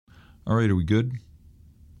All right, are we good?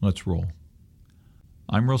 Let's roll.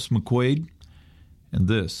 I'm Russ McQuaid, and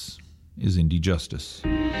this is Indie Justice.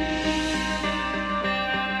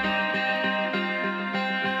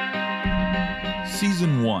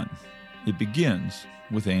 Season 1. It begins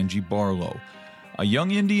with Angie Barlow, a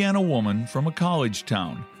young Indiana woman from a college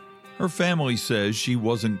town. Her family says she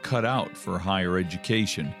wasn't cut out for higher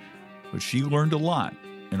education, but she learned a lot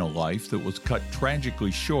in a life that was cut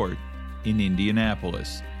tragically short in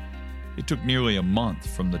Indianapolis. It took nearly a month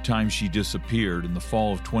from the time she disappeared in the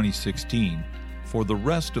fall of 2016 for the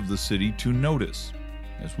rest of the city to notice,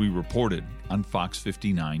 as we reported on Fox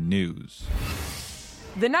 59 News.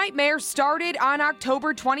 The nightmare started on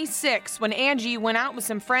October 26 when Angie went out with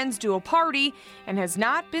some friends to a party and has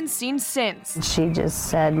not been seen since. She just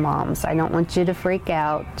said, "Moms, I don't want you to freak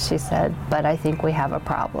out." She said, "But I think we have a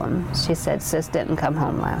problem." She said, "Sis didn't come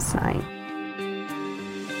home last night."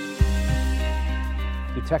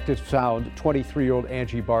 Detectives found 23-year-old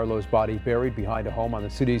Angie Barlow's body buried behind a home on the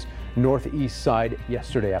city's northeast side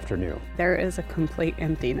yesterday afternoon. There is a complete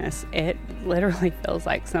emptiness. It literally feels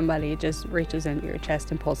like somebody just reaches into your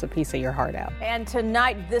chest and pulls a piece of your heart out. And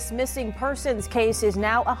tonight, this missing persons case is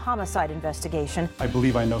now a homicide investigation. I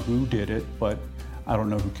believe I know who did it, but I don't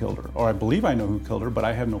know who killed her. Or I believe I know who killed her, but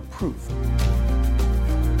I have no proof.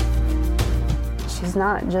 She's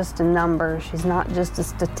not just a number. She's not just a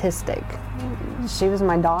statistic. She was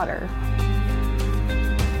my daughter.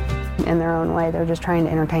 In their own way, they're just trying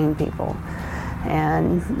to entertain people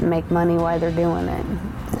and make money while they're doing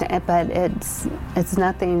it. But it's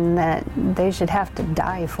nothing that they should have to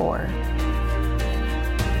die for.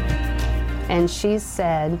 And she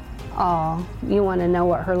said, "Oh, you want to know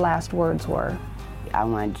what her last words were?" "I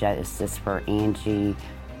want justice for Angie.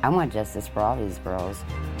 I want justice for all these girls."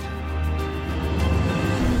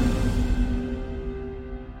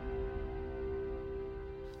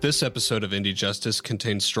 This episode of Indie Justice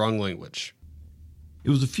contains strong language. It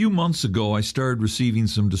was a few months ago I started receiving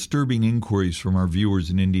some disturbing inquiries from our viewers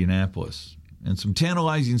in Indianapolis, and some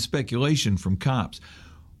tantalizing speculation from cops.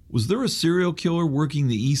 Was there a serial killer working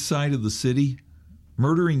the east side of the city,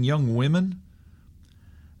 murdering young women?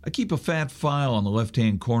 I keep a fat file on the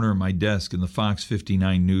left-hand corner of my desk in the Fox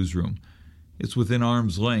 59 newsroom. It's within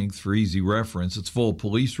arm's length for easy reference. It's full of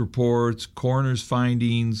police reports, coroner's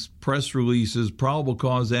findings, press releases, probable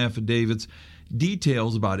cause affidavits,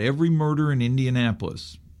 details about every murder in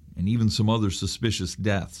Indianapolis, and even some other suspicious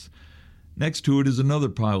deaths. Next to it is another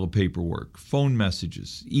pile of paperwork, phone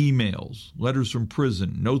messages, emails, letters from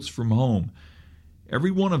prison, notes from home,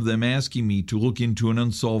 every one of them asking me to look into an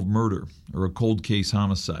unsolved murder or a cold case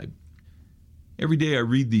homicide. Every day I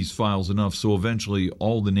read these files enough so eventually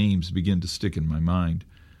all the names begin to stick in my mind.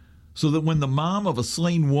 So that when the mom of a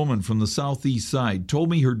slain woman from the southeast side told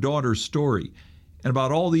me her daughter's story and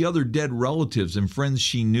about all the other dead relatives and friends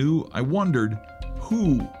she knew, I wondered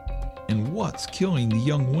who and what's killing the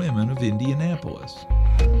young women of Indianapolis.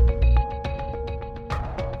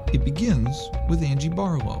 It begins with Angie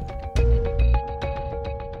Barlow.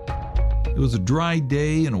 It was a dry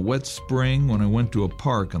day and a wet spring when I went to a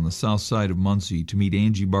park on the south side of Muncie to meet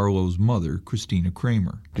Angie Barlow's mother, Christina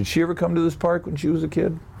Kramer. Did she ever come to this park when she was a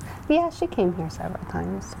kid? Yeah, she came here several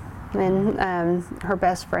times. And her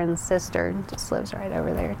best friend's sister just lives right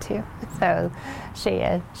over there, too. So she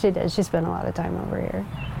did. She spent a lot of time over here.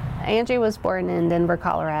 Angie was born in Denver,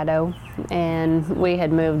 Colorado, and we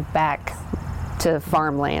had moved back to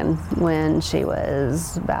farmland when she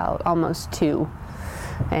was about almost 2.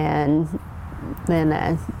 And then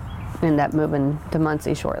ended up moving to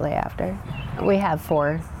Muncie shortly after. We have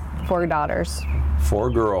four daughters.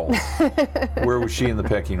 4 girls. Where was she in the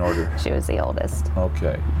pecking order? She was the oldest.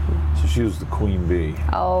 Okay. So she was the queen bee.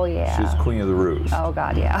 Oh, yeah. She was queen of the roost. Oh,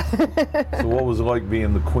 God, yeah. So what was it like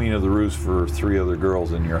being the queen of the roost for 3 other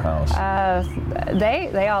girls in your house?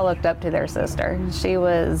 They all looked up to their sister. She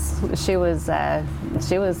was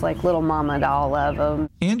like little mama to all of them.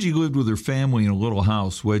 Angie lived with her family in a little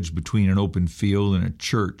house wedged between an open field and a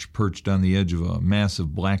church perched on the edge of a massive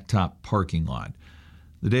blacktop parking lot.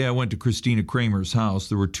 The day I went to Christina Kramer's house,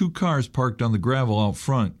 there were 2 cars parked on the gravel out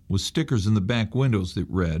front with stickers in the back windows that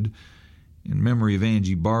read, "In memory of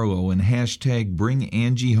Angie Barlow" and hashtag "Bring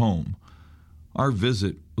Angie Home." Our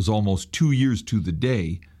visit was almost 2 years to the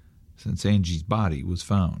day since Angie's body was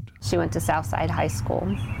found. She went to Southside High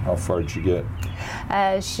School. How far did she get?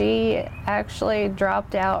 She actually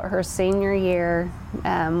dropped out her senior year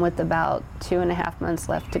with about 2.5 months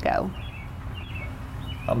left to go.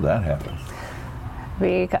 How did that happen?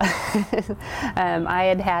 Because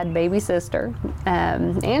I had baby sister.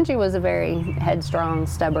 Angie was a very headstrong,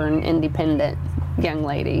 stubborn, independent young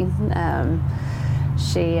lady.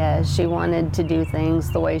 She wanted to do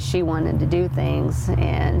things the way she wanted to do things,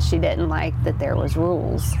 and she didn't like that there was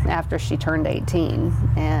rules after she turned 18.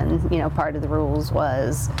 And part of the rules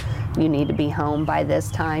was you need to be home by this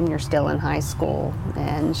time, you're still in high school.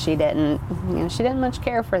 And she didn't much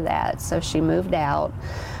care for that, so she moved out.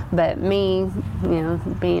 But me,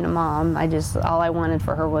 being a mom, all I wanted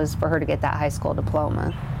for her was for her to get that high school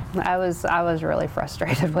diploma. I was really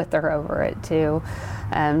frustrated with her over it too,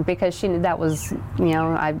 because she knew that was,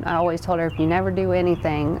 I always told her, if you never do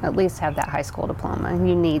anything, at least have that high school diploma.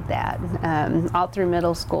 You need that. All through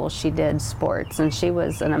middle school, she did sports, and she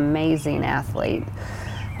was an amazing athlete.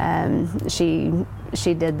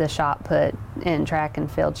 She did the shot put in track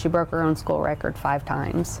and field. She broke her own school record 5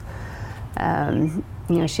 times.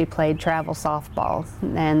 She played travel softball,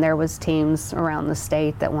 and there was teams around the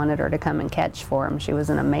state that wanted her to come and catch for them. She was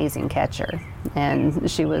an amazing catcher,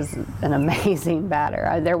 and she was an amazing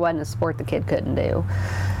batter. There wasn't a sport the kid couldn't do.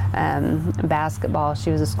 Basketball, she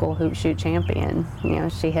was a school hoop shoot champion.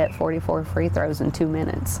 She hit 44 free throws in 2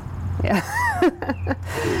 minutes. Yeah.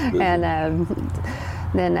 And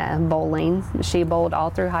then bowling. She bowled all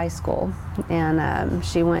through high school, and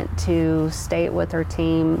she went to state with her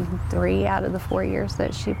team 3 out of the 4 years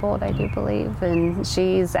that she bowled, I do believe. And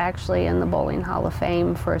she's actually in the Bowling Hall of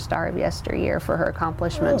Fame for a Star of Yesteryear for her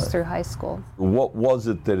accomplishments through high school. What was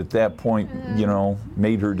it that at that point,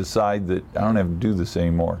 made her decide that I don't have to do this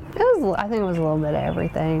anymore? I think it was a little bit of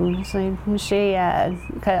everything. She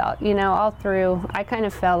all through, I kind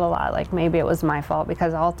of felt a lot like maybe it was my fault,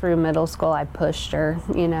 because all through middle school I pushed her,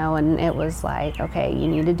 and it was like, okay, you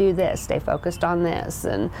need to do this, stay focused on this.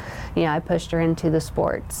 And, I pushed her into the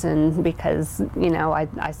sports, and because,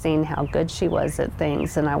 I seen how good she was at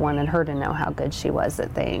things, and I wanted her to know how good she was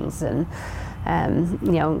at things. And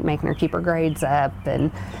making her keep her grades up.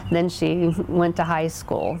 And then she went to high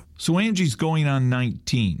school. So Angie's going on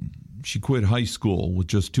 19. She quit high school with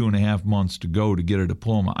just 2.5 months to go to get a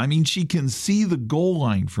diploma. I mean, she can see the goal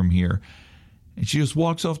line from here, and she just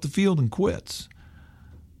walks off the field and quits.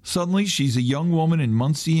 Suddenly, she's a young woman in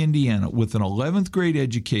Muncie, Indiana, with an 11th grade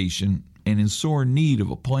education and in sore need of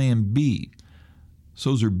a plan B.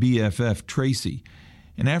 So's her BFF, Tracy.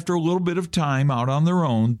 And after a little bit of time out on their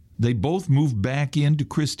own, they both moved back into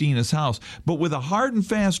Christina's house, but with a hard and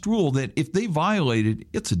fast rule that if they violate it,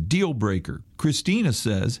 it's a deal breaker. Christina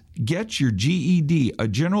says, get your GED, a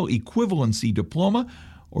general equivalency diploma,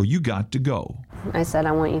 or you got to go. I said,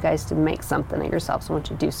 I want you guys to make something of yourselves. I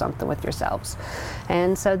want you to do something with yourselves.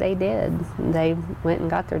 And so they did. They went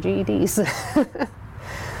and got their GEDs.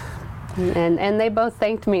 and they both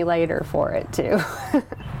thanked me later for it, too.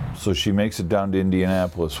 So she makes it down to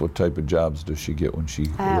Indianapolis. What type of jobs does she get when she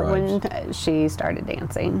arrives? When she started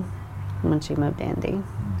dancing, when she moved to Indy.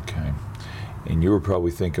 Okay. And you were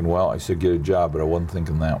probably thinking, well, I should get a job, but I wasn't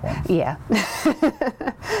thinking that one. Yeah.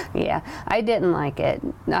 Yeah. I didn't like it.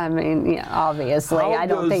 I mean, obviously, I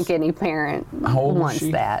don't think any parent wants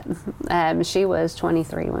that. She was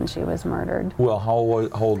 23 when she was murdered. Well, how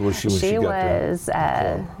old was she when she got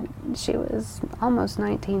there? She was almost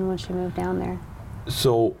 19 when she moved down there.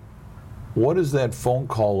 So what is that phone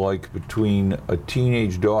call like between a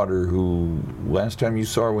teenage daughter who, last time you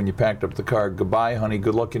saw her when you packed up the car, goodbye, honey,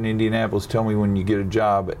 good luck in Indianapolis, tell me when you get a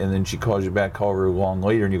job, and then she calls you back however long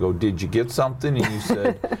later, and you go, did you get something? And you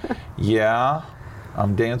said, yeah,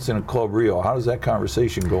 I'm dancing at Club Rio. How does that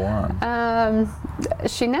conversation go on?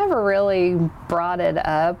 She never really brought it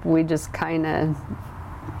up. We just kind of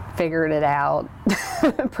figured it out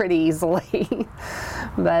pretty easily.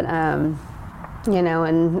 But,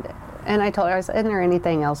 and I told her, I said, isn't there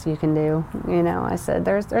anything else you can do? I said,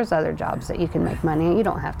 there's other jobs that you can make money. You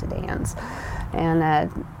don't have to dance.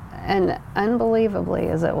 And unbelievably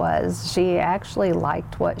as it was, she actually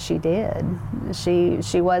liked what she did.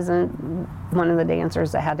 She wasn't one of the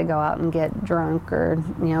dancers that had to go out and get drunk or,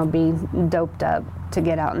 be doped up to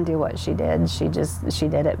get out and do what she did. She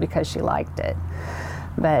did it because she liked it.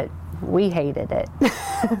 But we hated it.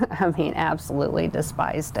 I mean, absolutely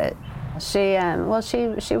despised it. She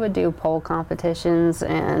would do pole competitions,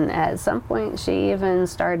 and at some point she even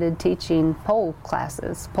started teaching pole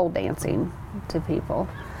classes, pole dancing to people,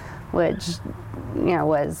 which,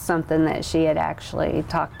 was something that she had actually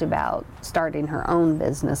talked about starting her own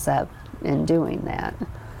business up and doing that.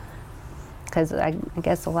 Because I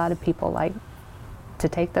guess a lot of people like to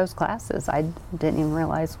take those classes. I didn't even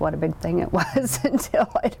realize what a big thing it was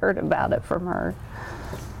until I'd heard about it from her.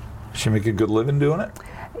 She make a good living doing it?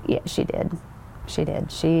 Yeah, she did. She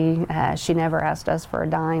did. She never asked us for a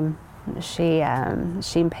dime. She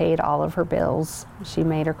paid all of her bills. She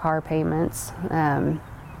made her car payments.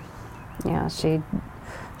 She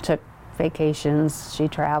took vacations, she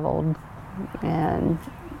traveled, and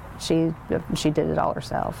she did it all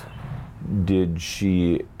herself. Did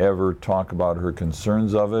she ever talk about her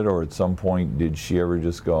concerns of it, or at some point did she ever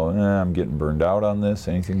just go, I'm getting burned out on this,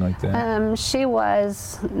 anything like that? She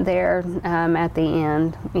was there at the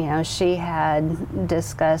end. You know, she had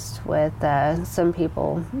discussed with some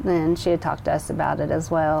people, and she had talked to us about it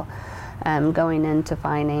as well, going into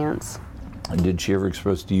finance. And did she ever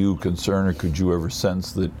express to you concern, or could you ever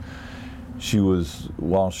sense that she was,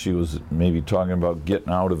 while she was maybe talking about getting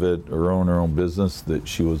out of it or owning her own business, that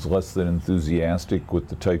she was less than enthusiastic with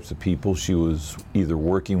the types of people she was either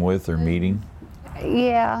working with or meeting?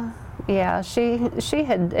 Yeah, she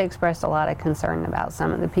had expressed a lot of concern about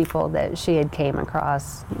some of the people that she had came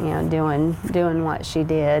across, you know, doing what she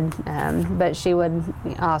did. But she would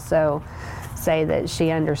also say that she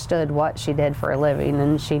understood what she did for a living,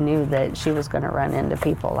 and she knew that she was going to run into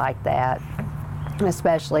people like that,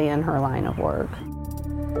 especially in her line of work.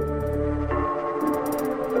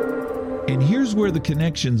 And here's where the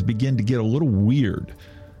connections begin to get a little weird.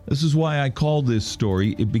 This is why I call this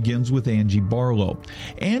story, It Begins with Angie Barlow.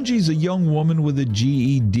 Angie's a young woman with a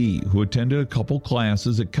GED who attended a couple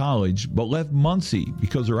classes at college but left Muncie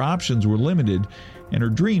because her options were limited and her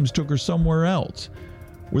dreams took her somewhere else.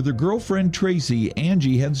 With her girlfriend Tracy,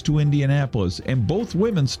 Angie heads to Indianapolis, and both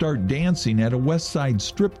women start dancing at a West Side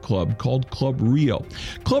strip club called Club Rio.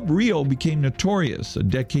 Club Rio became notorious a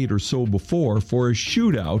decade or so before for a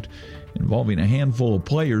shootout involving a handful of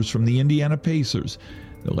players from the Indiana Pacers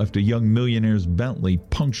that left a young millionaire's Bentley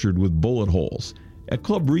punctured with bullet holes. At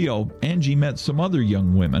Club Rio, Angie met some other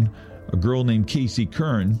young women, a girl named Casey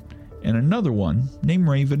Kern and another one named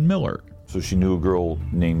Raven Miller. So she knew a girl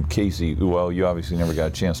named Casey. Well, you obviously never got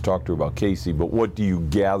a chance to talk to her about Casey, but what do you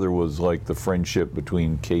gather was like the friendship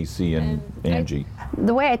between Casey and Angie?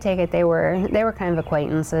 The way I take it, they were kind of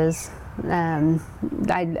acquaintances. I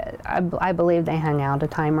believe they hung out a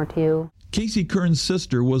time or two. Casey Kern's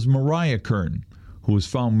sister was Mariah Kern, who was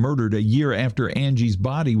found murdered a year after Angie's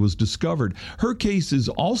body was discovered. Her case is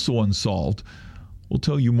also unsolved. We'll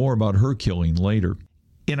tell you more about her killing later.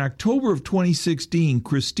 In October of 2016,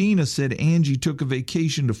 Christina said Angie took a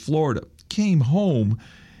vacation to Florida, came home,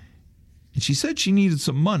 and she said she needed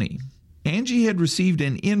some money. Angie had received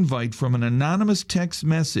an invite from an anonymous text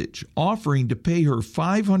message offering to pay her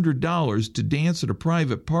 $500 to dance at a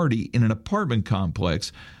private party in an apartment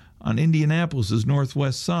complex on Indianapolis's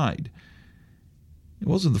northwest side. It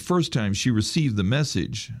wasn't the first time she received the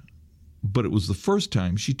message, but it was the first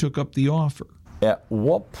time she took up the offer. At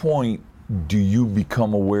what point do you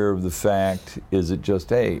become aware of the fact? Is it just,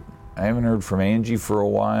 hey, I haven't heard from Angie for a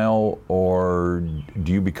while, or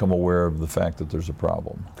do you become aware of the fact that there's a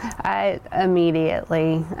problem? I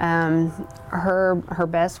immediately, her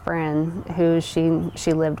best friend, who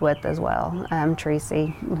she lived with as well,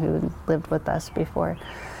 Tracy, who lived with us before,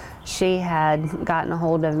 she had gotten a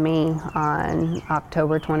hold of me on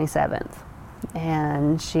October 27th.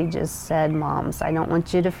 And she just said, Moms, I don't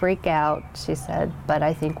want you to freak out. She said, but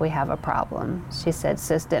I think we have a problem. She said,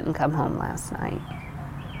 Sis didn't come home last night.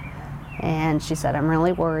 And she said, I'm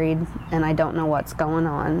really worried and I don't know what's going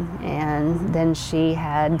on. And then she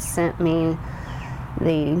had sent me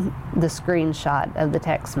the screenshot of the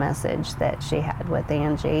text message that she had with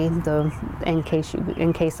Angie, the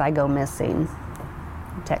in case I go missing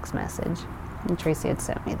text message. And Tracy had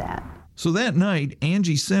sent me that. So that night,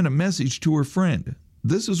 Angie sent a message to her friend.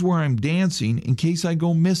 This is where I'm dancing in case I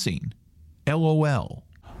go missing. LOL.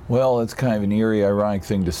 Well, it's kind of an eerie, ironic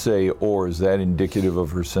thing to say, or is that indicative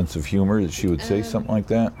of her sense of humor that she would say something like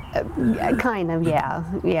that? Kind of,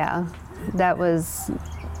 yeah. That was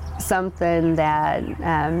something that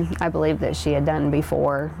I believe that she had done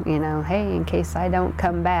before, hey, in case I don't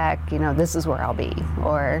come back, this is where I'll be.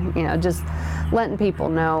 Or, just letting people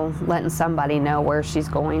know, letting somebody know where she's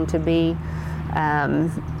going to be,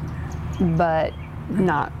 but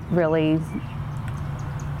not really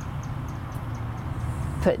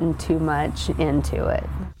putting too much into it.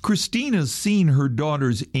 Christina's seen her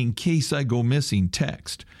daughter's "in case I go missing"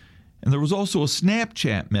 text. And there was also a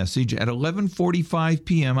Snapchat message at 11:45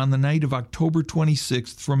 p.m. on the night of October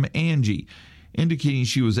 26th from Angie, indicating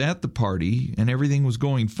she was at the party and everything was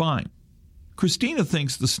going fine. Christina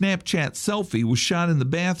thinks the Snapchat selfie was shot in the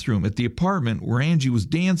bathroom at the apartment where Angie was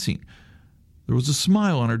dancing. There was a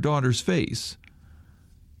smile on her daughter's face.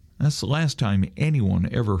 That's the last time anyone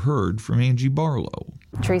ever heard from Angie Barlow.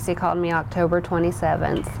 Tracy called me October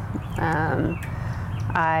 27th.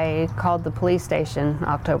 I called the police station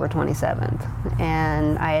October 27th,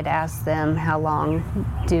 and I had asked them how long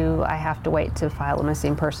do I have to wait to file a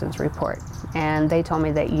missing persons report. And they told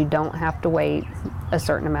me that you don't have to wait a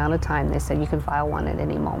certain amount of time. They said you can file one at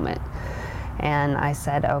any moment. And I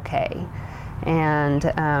said, okay. And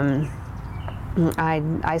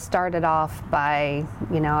I started off by,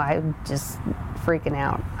 I just freaking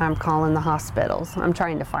out. I'm calling the hospitals. I'm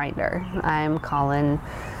trying to find her. I'm calling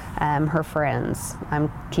her friends.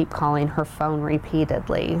 Keep calling her phone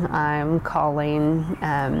repeatedly. I'm calling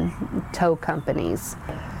tow companies.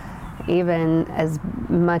 Even as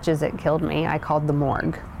much as it killed me, I called the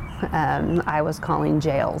morgue. I was calling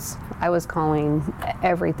jails. I was calling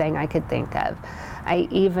everything I could think of. I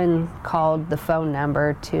even called the phone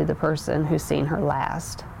number to the person who's seen her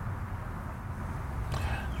last.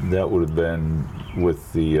 That would have been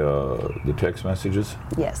with the text messages?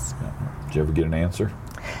 Yes. Yeah. Did you ever get an answer?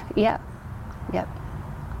 Yeah. Yep.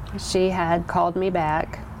 She had called me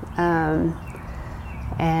back,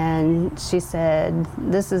 and she said,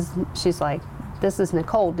 she's like, "This is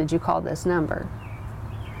Nicole, did you call this number?"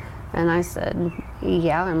 And I said,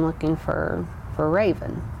 "Yeah, I'm looking for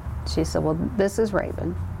Raven." She said, "Well, this is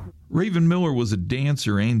Raven." Raven Miller was a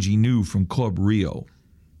dancer Angie knew from Club Rio.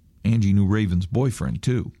 Angie knew Raven's boyfriend,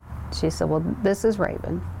 too. She said, "Well, this is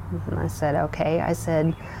Raven." And I said, "Okay." I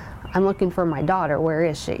said, "I'm looking for my daughter. Where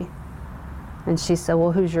is she?" And she said,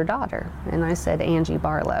 "Well, who's your daughter?" And I said, "Angie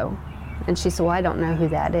Barlow." And she said, "Well, I don't know who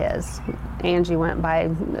that is." Angie went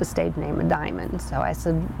by a stage name of Diamond. So I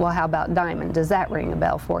said, "Well, how about Diamond? Does that ring a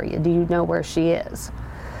bell for you? Do you know where she is?"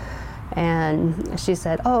 And she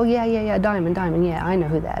said, "Oh, yeah, Diamond, yeah, I know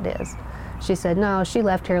who that is." She said, "No, she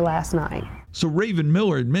left here last night." So Raven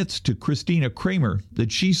Miller admits to Christina Kramer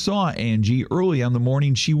that she saw Angie early on the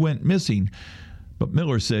morning she went missing. But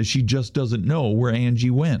Miller says she just doesn't know where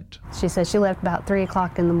Angie went. She said she left about 3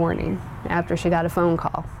 o'clock in the morning after she got a phone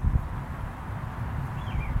call.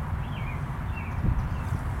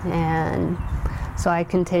 And so I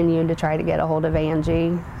continued to try to get a hold of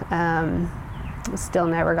Angie. Still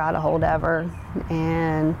never got a hold of her.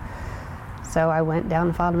 And so I went down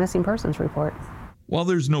and filed a missing persons report. While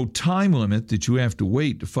there's no time limit that you have to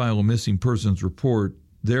wait to file a missing persons report,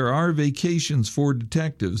 there are vacations for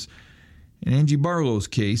detectives. And Angie Barlow's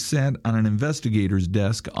case sat on an investigator's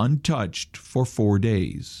desk untouched for 4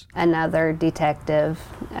 days. Another detective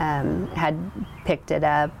had picked it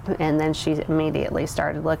up, and then she immediately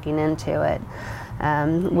started looking into it.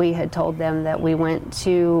 We had told them that we went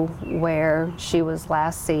to where she was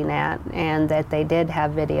last seen at and that they did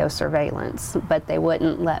have video surveillance, but they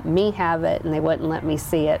wouldn't let me have it and they wouldn't let me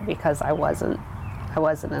see it because I wasn't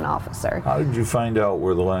an officer. How did you find out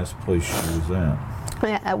where the last place she was at?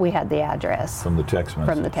 We had the address. From the text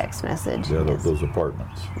message? From the text message, yeah, yes. Those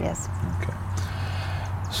apartments? Yes. Okay.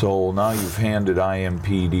 So now you've handed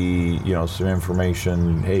IMPD, some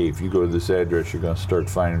information. Hey, if you go to this address, you're going to start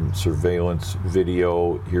finding surveillance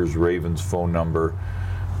video. Here's Raven's phone number.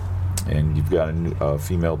 And you've got a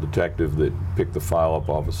female detective that picked the file up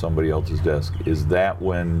off of somebody else's desk. Is that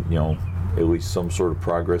when, at least some sort of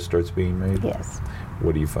progress starts being made? Yes.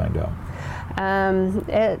 What do you find out?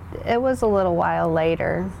 It was a little while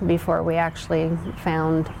later before we actually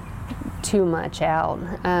found too much out.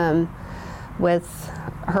 With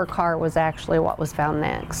her car was actually what was found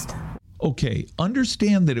next. Okay,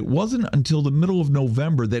 understand that it wasn't until the middle of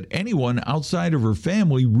November that anyone outside of her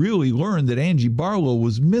family really learned that Angie Barlow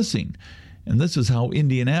was missing. And this is how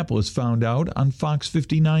Indianapolis found out on Fox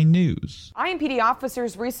 59 News. IMPD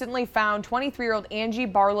officers recently found 23-year-old Angie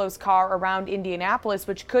Barlow's car around Indianapolis,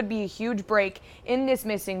 which could be a huge break in this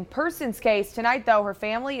missing persons case. Tonight, though, her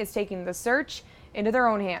family is taking the search into their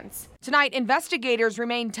own hands. Tonight, investigators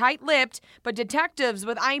remain tight-lipped, but detectives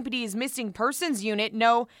with IMPD's Missing Persons Unit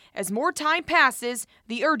know as more time passes,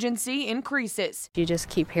 the urgency increases. You just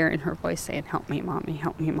keep hearing her voice saying, "Help me, Mommy,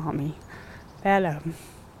 help me, Mommy."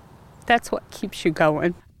 That's what keeps you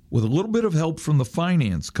going. With a little bit of help from the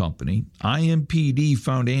finance company, IMPD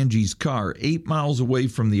found Angie's car 8 miles away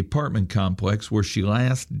from the apartment complex where she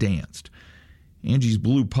last danced. Angie's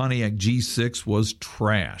blue Pontiac G6 was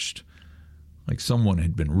trashed, like someone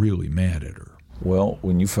had been really mad at her. Well,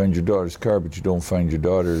 when you find your daughter's car but you don't find your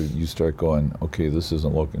daughter, you start going, okay, this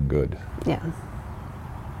isn't looking good. Yeah.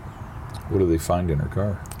 What do they find in her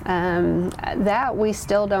car? That we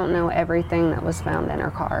still don't know everything that was found in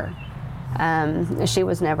her car. She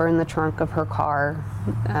was never in the trunk of her car.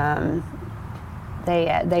 They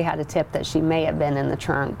had a tip that she may have been in the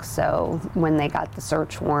trunk, so when they got the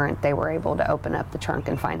search warrant, they were able to open up the trunk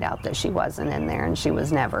and find out that she wasn't in there, and she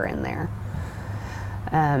was never in there.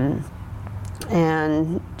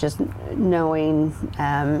 And just knowing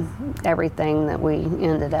everything that we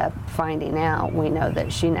ended up finding out, we know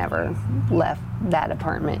that she never left that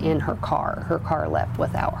apartment in her car. Her car left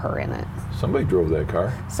without her in it. Somebody drove that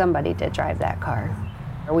car. Somebody did drive that car.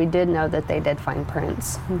 We did know that they did find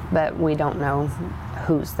prints, but we don't know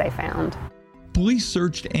whose they found. Police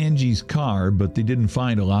searched Angie's car, but they didn't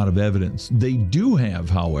find a lot of evidence. They do have,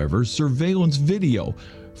 however, surveillance video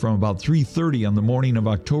from about 3:30 on the morning of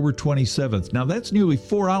October 27th. Now that's nearly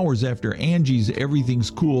 4 hours after Angie's Everything's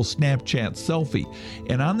Cool Snapchat selfie.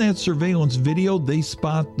 And on that surveillance video, they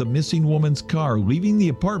spot the missing woman's car leaving the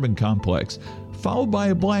apartment complex, followed by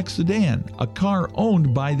a black sedan, a car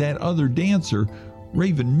owned by that other dancer,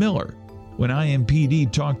 Raven Miller. When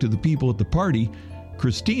IMPD talked to the people at the party,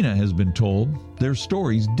 Christina has been told their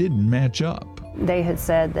stories didn't match up. They had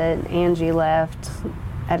said that Angie left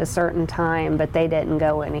at a certain time, but they didn't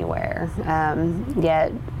go anywhere.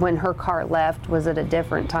 Yet when her car left was at a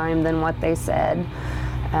different time than what they said.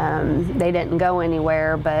 They didn't go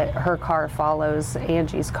anywhere, but her car follows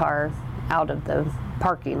Angie's car out of the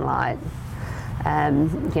parking lot.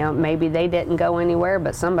 Maybe they didn't go anywhere,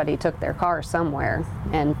 but somebody took their car somewhere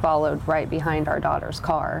and followed right behind our daughter's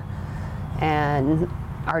car. And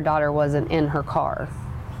our daughter wasn't in her car.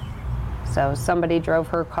 So somebody drove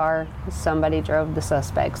her car, somebody drove the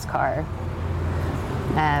suspect's car.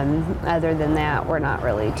 Other than that, we're not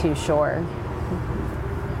really too sure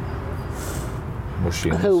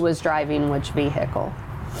who was driving which vehicle.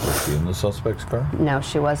 Was she in the suspect's car? No,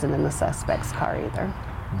 she wasn't in the suspect's car either.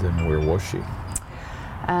 Then where was she?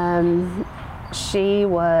 She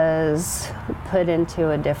was put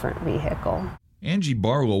into a different vehicle. Angie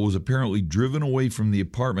Barlow was apparently driven away from the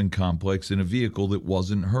apartment complex in a vehicle that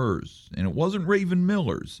wasn't hers, and it wasn't Raven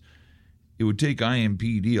Miller's. It would take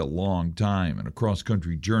IMPD a long time and a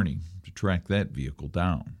cross-country journey to track that vehicle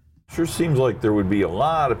down. Sure seems like there would be a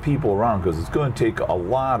lot of people around, because it's going to take a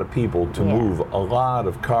lot of people to move a lot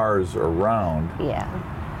of cars around. Yeah.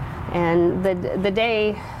 And the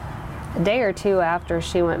day or two after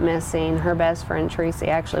she went missing, her best friend Tracy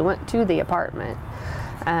actually went to the apartment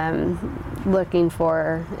looking for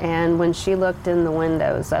her, and when she looked in the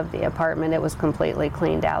windows of the apartment, it was completely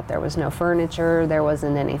cleaned out. There was no furniture, there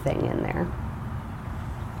wasn't anything in there.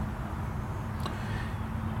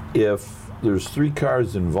 If there's 3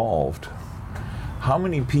 cars involved, how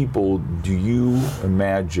many people do you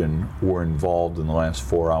imagine were involved in the last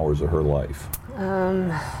 4 hours of her life?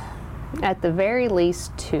 At the very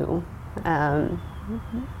least 2.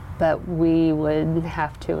 But we would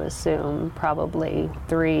have to assume probably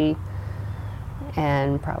 3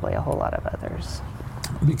 and probably a whole lot of others.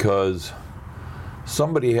 Because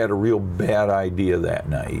somebody had a real bad idea that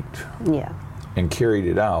night. Yeah. And carried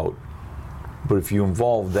it out. But if you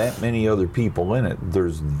involve that many other people in it,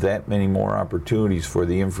 there's that many more opportunities for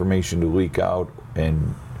the information to leak out,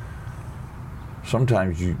 and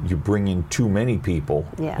sometimes you bring in too many people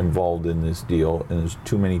involved in this deal, and there's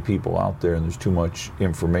too many people out there, and there's too much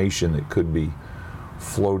information that could be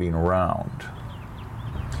floating around.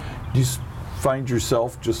 Do you find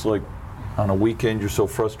yourself just like on a weekend you're so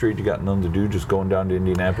frustrated you got nothing to do, just going down to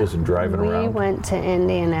Indianapolis and driving around? We went to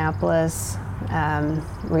Indianapolis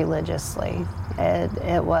religiously.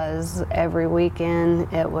 It was every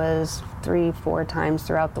weekend. It was 3-4 times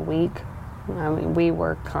throughout the week. I mean, we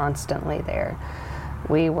were constantly there.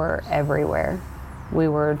 We were everywhere. We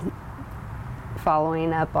were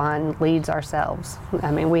following up on leads ourselves.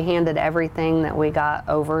 I mean, we handed everything that we got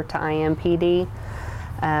over to IMPD,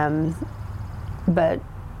 but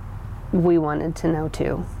we wanted to know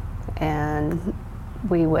too. And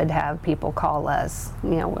we would have people call us.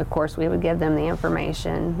 You know, of course, we would give them the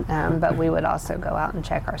information, but we would also go out and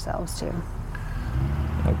check ourselves too.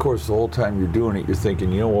 Of course, the whole time you're doing it, you're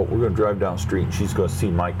thinking, you know what, we're going to drive down the street and she's going to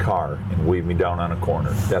see my car and wave me down on a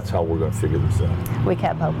corner. That's how we're going to figure this out. We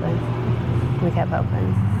kept hoping. We kept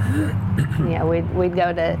hoping. Yeah, we'd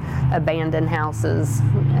go to abandoned houses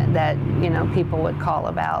that, you know, people would call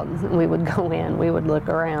about. We would go in, we would look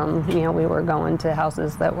around. You know, we were going to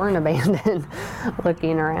houses that weren't abandoned,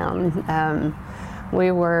 looking around.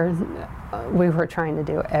 We were trying to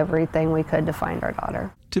do everything we could to find our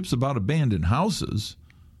daughter. Tips about abandoned houses?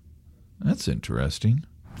 That's interesting.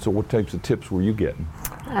 So what types of tips were you getting?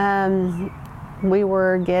 We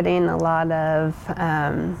were getting a lot of,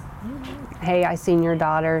 hey, I seen your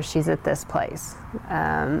daughter, she's at this place.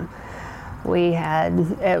 We had,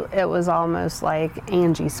 it was almost like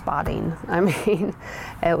Angie spotting. I mean,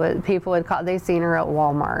 it was, people would call, they seen her at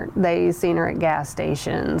Walmart, they seen her at gas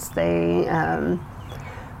stations,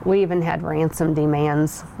 we even had ransom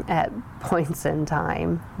demands at points in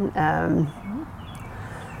time.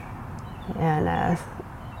 And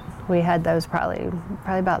we had those probably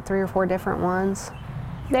about 3 or 4 different ones.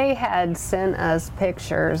 They had sent us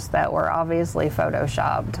pictures that were obviously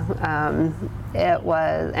photoshopped. It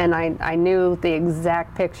was, and I knew the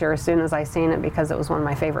exact picture as soon as I seen it because it was one of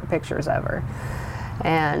my favorite pictures ever.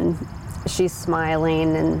 And she's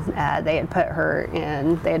smiling, and they had put her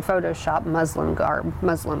in, they had photoshopped Muslim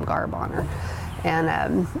garb on her.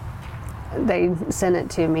 And they sent it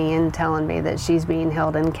to me and telling me that she's being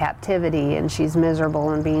held in captivity and she's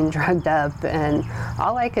miserable and being drugged up. And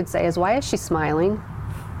all I could say is, why is she smiling?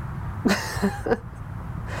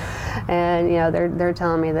 And you know, they're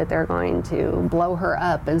telling me that they're going to blow her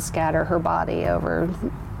up and scatter her body over,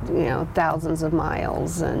 you know, thousands of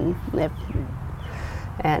miles, and it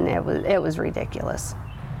was ridiculous.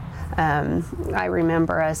 I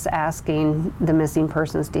remember us asking the missing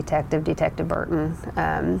persons detective, Detective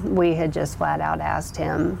Burton, we had just flat out asked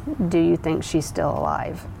him, do you think she's still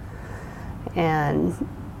alive? And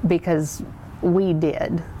because we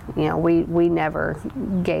did, you know, we never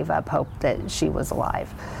gave up hope that she was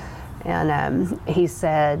alive. And he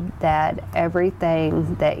said that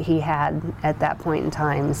everything that he had at that point in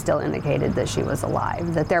time still indicated that she was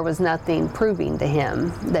alive, that there was nothing proving to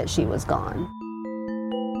him that she was gone.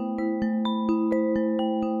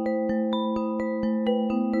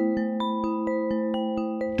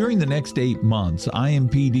 During the next 8 months,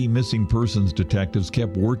 IMPD missing persons detectives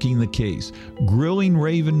kept working the case, grilling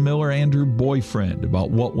Raven Miller and her boyfriend about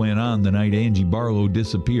what went on the night Angie Barlow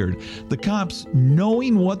disappeared. The cops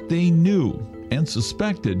knowing what they knew and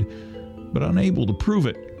suspected, but unable to prove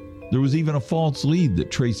it. There was even a false lead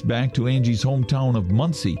that traced back to Angie's hometown of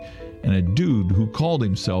Muncie and a dude who called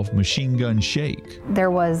himself Machine Gun Shake. There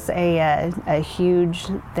was a huge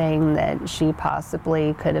thing that she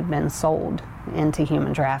possibly could have been sold into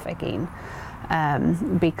human trafficking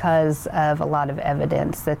because of a lot of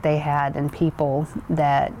evidence that they had and people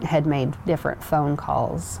that had made different phone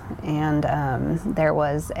calls. And there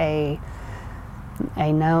was a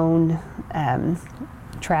known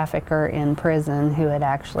trafficker in prison who had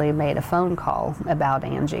actually made a phone call about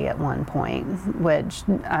Angie at one point, which,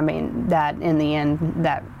 I mean, that in the end,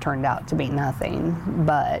 that turned out to be nothing.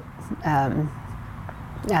 But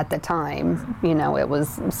at the time, you know, it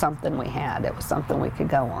was something we had. It was something we could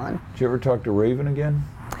go on. Did you ever talk to Raven again?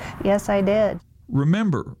 Yes, I did.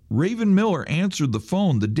 Remember, Raven Miller answered the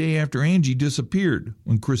phone the day after Angie disappeared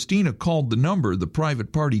when Christina called the number the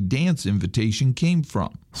private party dance invitation came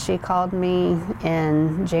from. She called me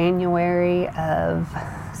in January of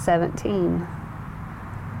 17.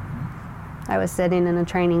 I was sitting in a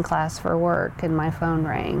training class for work and my phone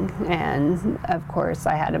rang, and of course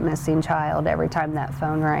I had a missing child. Every time that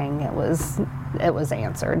phone rang, it was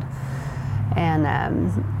answered.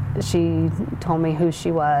 And she told me who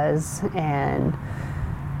she was, and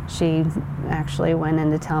she actually went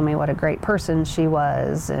in to tell me what a great person she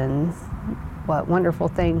was and what wonderful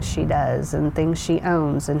things she does and things she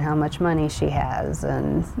owns and how much money she has,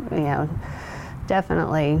 and you know,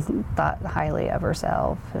 definitely thought highly of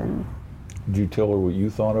herself. And did you tell her what you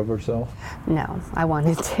thought of herself? no, I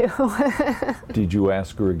wanted to. Did you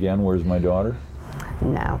ask her again, where's my daughter?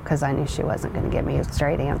 No, because I knew she wasn't going to give me a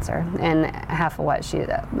straight answer. And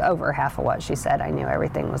over half of what she said, I knew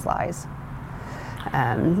everything was lies.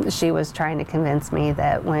 She was trying to convince me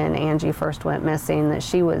that when Angie first went missing, that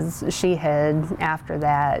after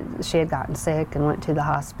that, she had gotten sick and went to the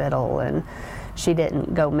hospital, and she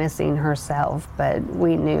didn't go missing herself, but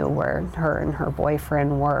we knew where her and her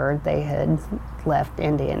boyfriend were. They had left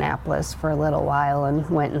Indianapolis for a little while and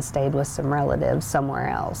went and stayed with some relatives somewhere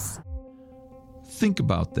else. Think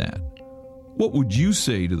about that. What would you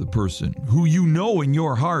say to the person who you know in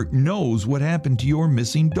your heart knows what happened to your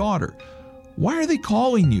missing daughter? Why are they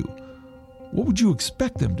calling you? What would you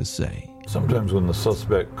expect them to say? Sometimes when the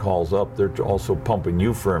suspect calls up, they're also pumping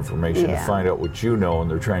you for information to find out what you know,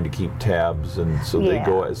 and they're trying to keep tabs, and so they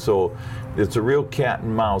go. So it's a real cat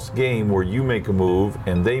and mouse game where you make a move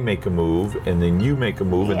and they make a move, and then you make a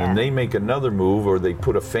move, and then they make another move, or they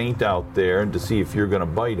put a feint out there to see if you're going to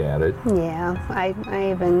bite at it. Yeah,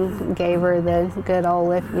 I even gave her the good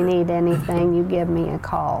old, if you need anything, you give me a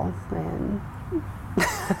call. And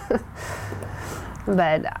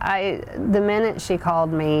but the minute she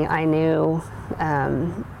called me, I knew,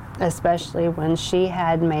 especially when she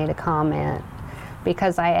had made a comment,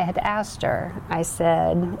 because I had asked her, I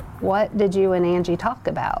said, what did you and Angie talk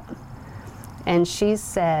about? And she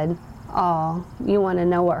said, oh, you want to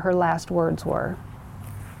know what her last words were?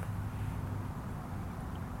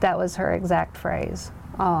 That was her exact phrase.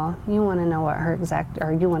 Oh, you want to know what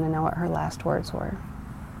her last words were?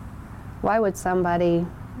 Why would somebody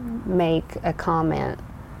make a comment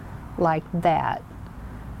like that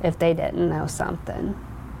if they didn't know something.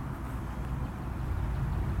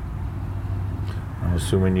 I'm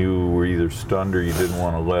assuming you were either stunned or you didn't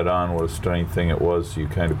want to let on what a stunning thing it was, so you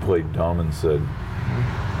kind of played dumb and said,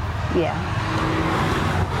 Yeah.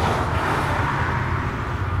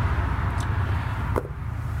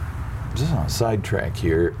 just on a sidetrack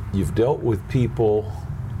here, you've dealt with people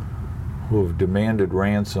who have demanded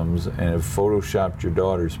ransoms and have photoshopped your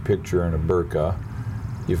daughter's picture in a burqa.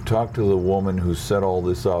 You've talked to the woman who set all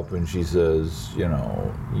this up and she says, you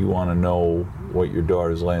know, you want to know what your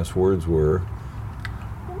daughter's last words were.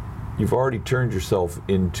 You've already turned yourself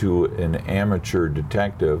into an amateur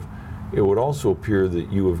detective. It would also appear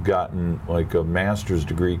that you have gotten like a master's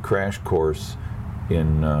degree crash course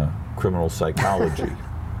in criminal psychology.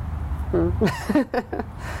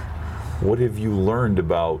 What have you learned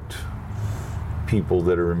about people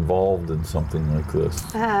that are involved in something like this?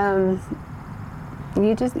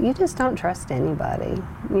 You just don't trust anybody.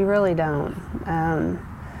 You really don't.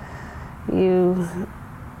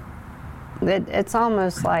 It's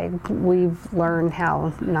almost like we've learned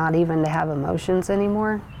how not even to have emotions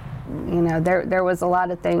anymore. You know, there was a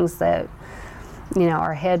lot of things that, you know,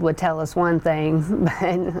 our head would tell us one thing,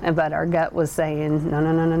 but our gut was saying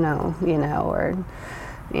no, you know, or,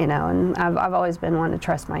 you know, and I've always been one to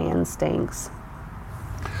trust my instincts.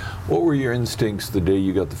 What were your instincts the day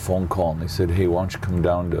you got the phone call and they said, hey, why don't you come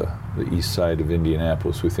down to the east side of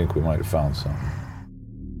Indianapolis? We think we might have found something.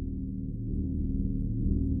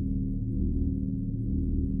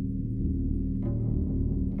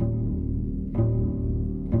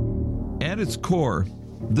 At its core,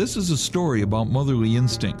 this is a story about motherly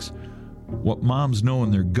instincts, what moms know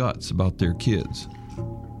in their guts about their kids.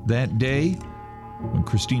 That day, when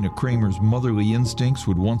Christina Kramer's motherly instincts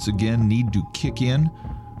would once again need to kick in,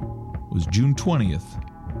 was June 20th,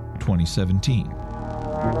 2017.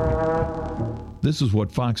 This is what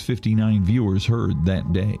Fox 59 viewers heard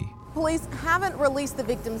that day. Police haven't released the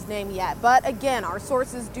victim's name yet, but again, our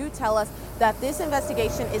sources do tell us that this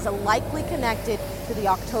investigation is likely connected to the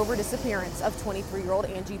October disappearance of 23-year-old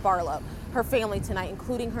Angie Barlow. Her family tonight,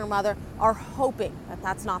 including her mother, are hoping that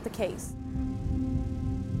that's not the case.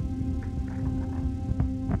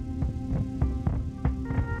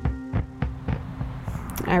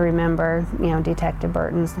 I remember, you know, Detective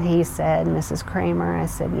Burton's, he said, Mrs. Kramer, I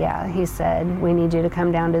said, yeah. He said, we need you to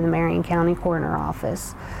come down to the Marion County Coroner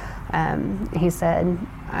office. He said,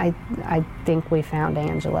 I think we found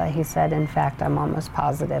Angela. He said, in fact, I'm almost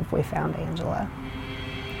positive we found Angela.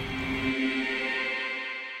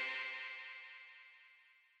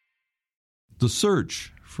 The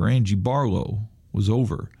search for Angie Barlow was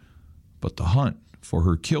over, but the hunt for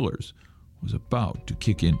her killers was about to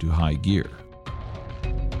kick into high gear.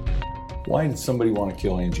 Why did somebody want to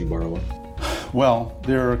kill Angie Barlow? Well,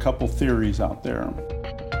 there are a couple theories out there.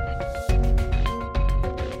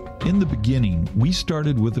 In the beginning, we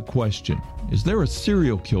started with a question. Is there a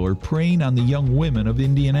serial killer preying on the young women of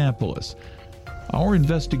Indianapolis? Our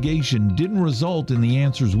investigation didn't result in the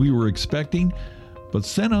answers we were expecting, but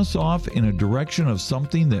sent us off in a direction of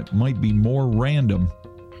something that might be more random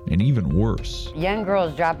and even worse. Young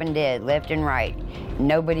girls dropping dead left and right.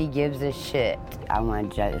 Nobody gives a shit. I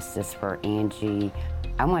want justice for Angie.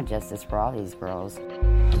 I want justice for all these girls.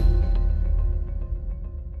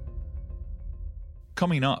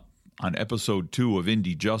 Coming up on episode 2 of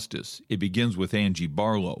Indie Justice, it begins with Angie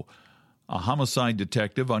Barlow. A homicide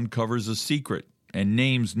detective uncovers a secret and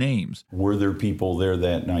names names. Were there people there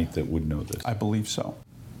that night that would know this? I believe so.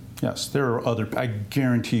 Yes, there are other, I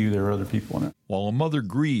guarantee you there are other people in it. While a mother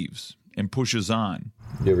grieves and pushes on.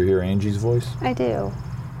 You ever hear Angie's voice? I do.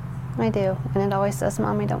 And it always says,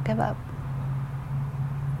 Mommy, don't give up.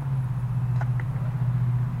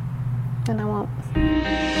 And I won't.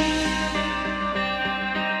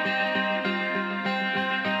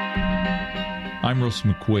 I'm Russ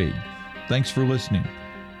McQuaid. Thanks for listening.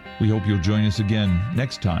 We hope you'll join us again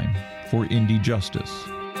next time for Indie Justice.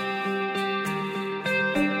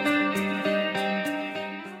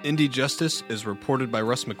 Indie Justice is reported by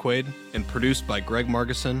Russ McQuaid and produced by Greg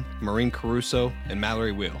Margison, Maureen Caruso, and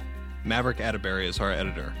Mallory Wheel. Maverick Atterbury is our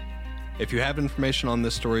editor. If you have information on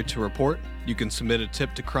this story to report, you can submit a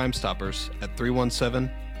tip to Crime Stoppers at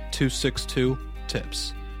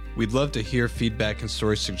 317-262-TIPS. We'd love to hear feedback and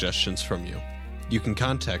story suggestions from you. You can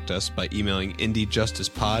contact us by emailing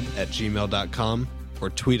indiejusticepod@gmail.com or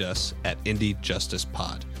tweet us at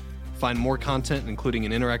indiejusticepod. Find more content, including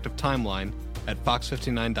an interactive timeline, at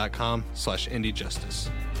fox59.com/indiejustice.